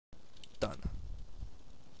done.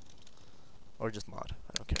 Or just mod,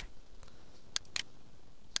 I don't care.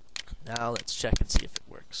 Now let's check and see if it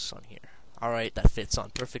works on here. Alright, that fits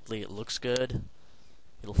on perfectly, it looks good.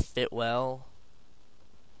 It'll fit well.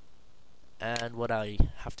 And what I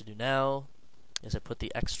have to do now is I put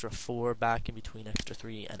the extra 4 back in between extra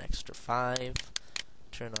 3 and extra 5.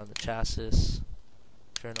 Turn on the chassis.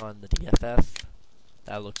 Turn on the DFF.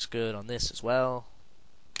 That looks good on this as well.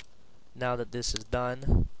 Now that this is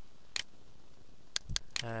done,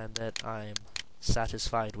 and that I'm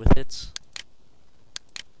satisfied with it,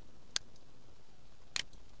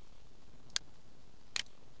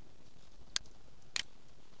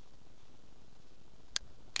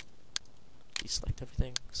 deselect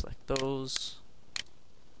everything, select those,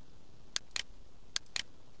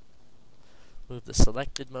 move the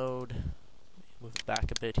selected mode, move it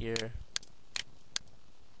back a bit here.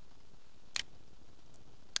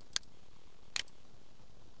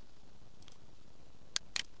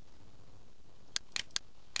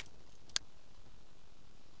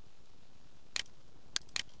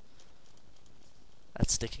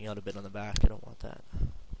 That's sticking out a bit on the back, I don't want that.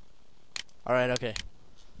 Alright, okay.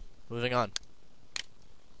 Moving on.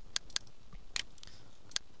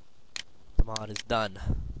 The mod is done.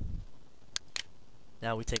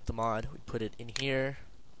 Now we take the mod, we put it in here,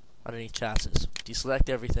 underneath chassis. Deselect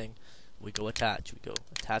everything, we go attach. We go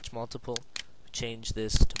attach multiple, we change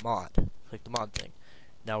this to mod. Click the mod thing.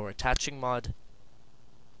 Now we're attaching mod.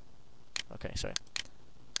 Okay, sorry.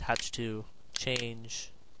 Attach to, change,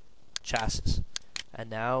 chassis. And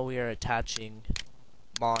now we are attaching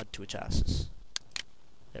mod to a chassis.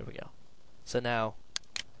 There we go. So now,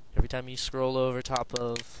 every time you scroll over top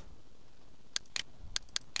of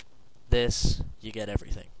this, you get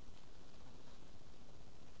everything.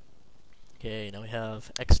 Okay, now we have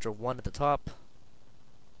extra 1 at the top.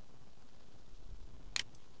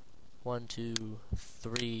 1, 2,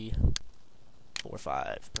 3, 4,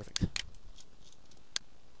 5. Perfect.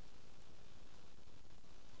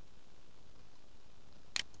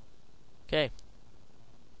 Okay.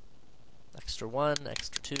 Extra 1,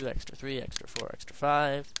 extra 2, extra 3, extra 4, extra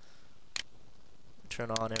 5.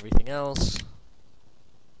 Turn on everything else.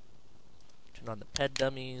 Turn on the ped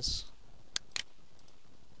dummies.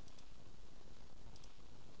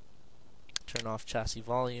 Turn off chassis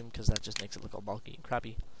volume because that just makes it look all bulky and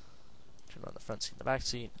crappy. Turn on the front seat and the back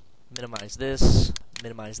seat. Minimize this.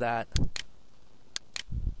 Minimize that. I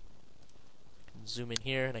can zoom in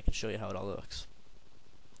here and I can show you how it all looks.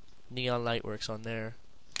 Neon light works on there.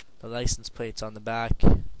 The license plate's on the back.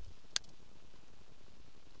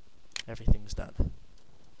 Everything's done.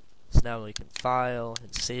 So now we can file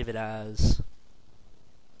and save it as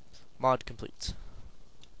mod complete.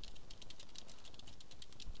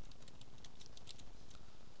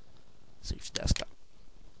 Save to desktop.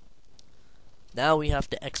 Now we have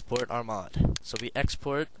to export our mod. So we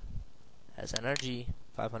export as NRG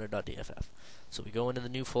 500.dff. So we go into the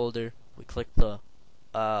new folder, we click the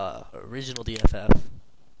original DFF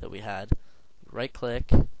that we had, right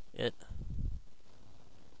click it,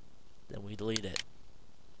 then we delete it.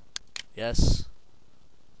 Yes,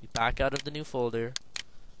 we back out of the new folder,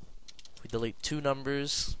 we delete 2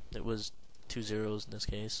 numbers, it was 2 zeros in this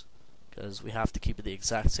case, because we have to keep it the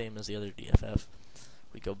exact same as the other DFF.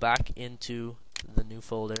 We go back into the new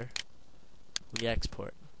folder, we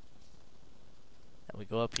export, and we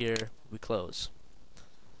go up here, we close.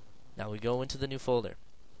 Now we go into the new folder.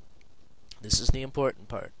 This is the important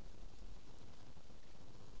part.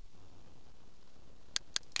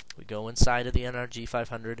 We go inside of the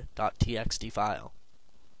nrg500.txt file.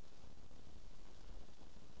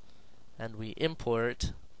 And we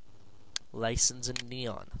import license and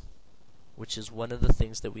neon, which is one of the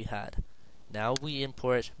things that we had. Now we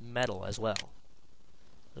import metal as well.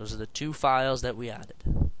 Those are the 2 files that we added.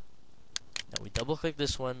 Now we double click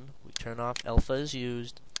this one, we turn off alpha is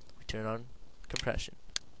used, we turn on compression.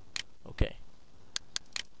 Okay.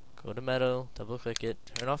 Go to metal, double click it,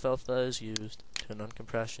 turn off alpha is used, turn on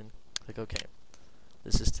compression, click OK.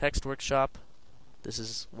 This is TXDworkshop. This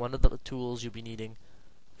is one of the tools you'll be needing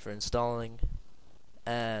for installing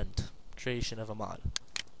and creation of a mod.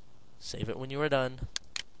 Save it when you are done.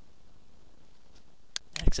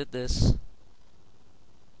 Exit this.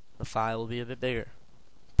 The file will be a bit bigger.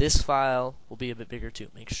 This file will be a bit bigger too.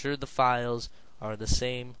 Make sure the files are the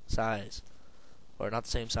same size. Or not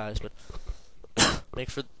the same size, but make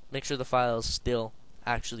sure the files still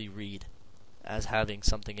actually read as having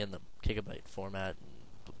something in them. Gigabyte format.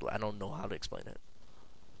 I don't know how to explain it.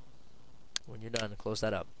 When you're done, close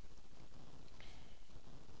that up.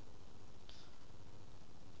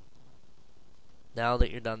 Now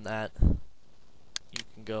that you're done that, you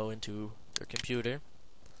you can go into your computer,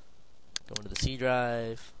 go into the C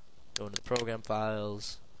drive, go into the program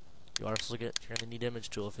files. You're going to need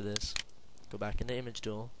IMGTool for this. Go back into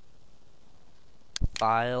IMGTool,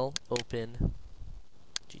 File, Open,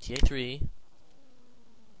 GTA 3,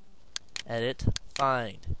 Edit,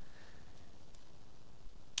 Find,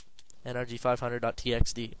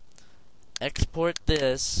 NRG500.txd. Export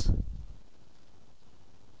this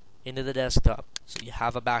into the desktop so you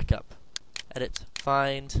have a backup. Edit,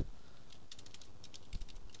 Find,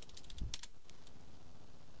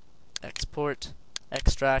 Export,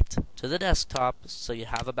 Extract to the desktop so you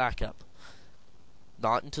have a backup.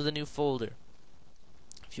 Not into the new folder.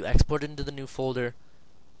 If you export it into the new folder,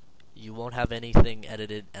 you won't have anything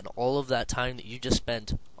edited, and all of that time that you just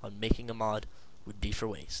spent on making a mod would be for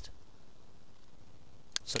waste.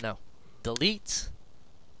 So now, delete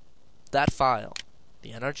that file,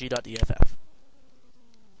 the nrg.dff.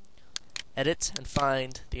 Edit and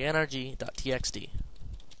find the nrg.txd.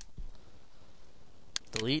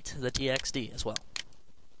 Delete the txd as well.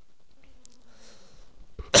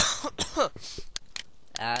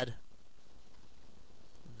 Add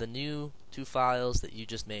the new two files that you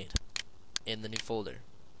just made in the new folder.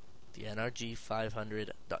 The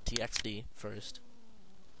nrg500.txd first,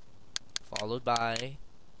 followed by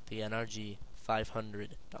the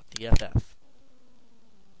nrg500.dff.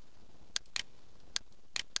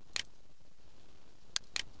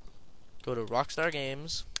 Go to Rockstar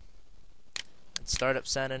Games and start up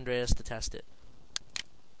San Andreas to test it.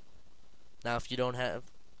 Now if you don't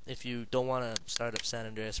want to start up San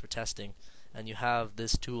Andreas for testing, and you have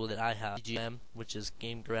this tool that I have, GM, which is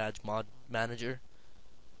Game Garage Mod Manager,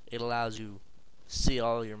 it allows you to see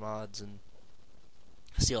all your mods and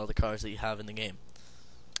see all the cars that you have in the game.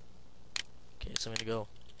 Okay, so I'm going to go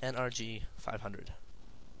NRG 500.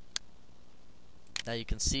 Now you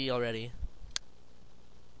can see already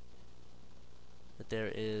that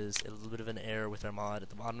there is a little bit of an error with our mod at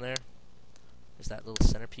the bottom there. There's that little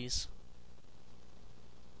centerpiece.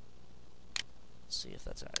 Let's see if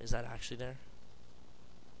that's is that actually there?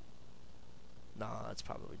 Nah, it's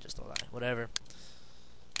probably just a lie. Whatever.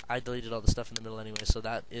 I deleted all the stuff in the middle anyway, so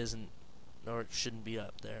that isn't, or it shouldn't be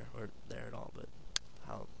up there or there at all. But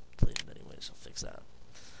I'll delete it anyway, so I'll fix that.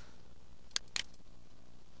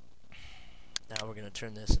 Now we're gonna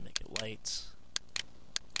turn this and make it white.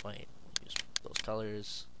 White. Use those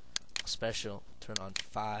colors. Special. Turn on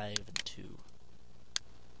 5 and 2.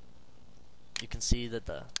 You can see that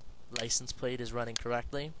the license plate is running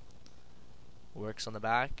correctly. Works on the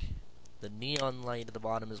back. The neon light at the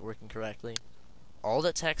bottom is working correctly. All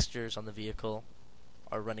the textures on the vehicle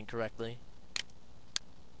are running correctly.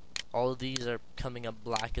 All of these are coming up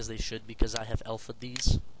black as they should because I have alpha'd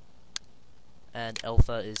these. And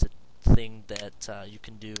alpha is a thing that you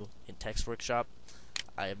can do in TXDworkshop.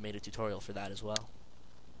 I have made a tutorial for that as well.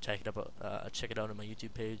 Check it out on my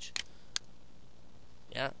YouTube page.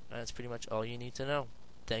 Yeah, that's pretty much all you need to know.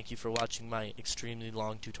 Thank you for watching my extremely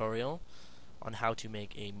long tutorial on how to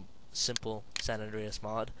make a simple San Andreas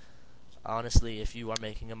mod. Honestly, if you are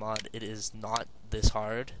making a mod, it is not this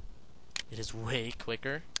hard. It is way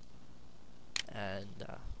quicker. And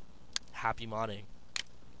happy modding.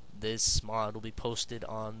 This mod will be posted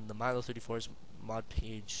on the Milo34's mod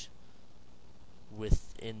page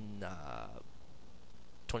within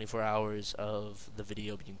 24 hours of the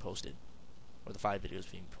video being posted, or the 5 videos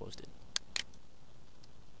being posted.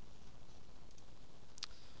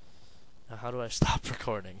 Now, how do I stop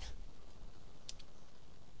recording?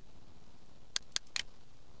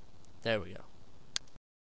 There we go.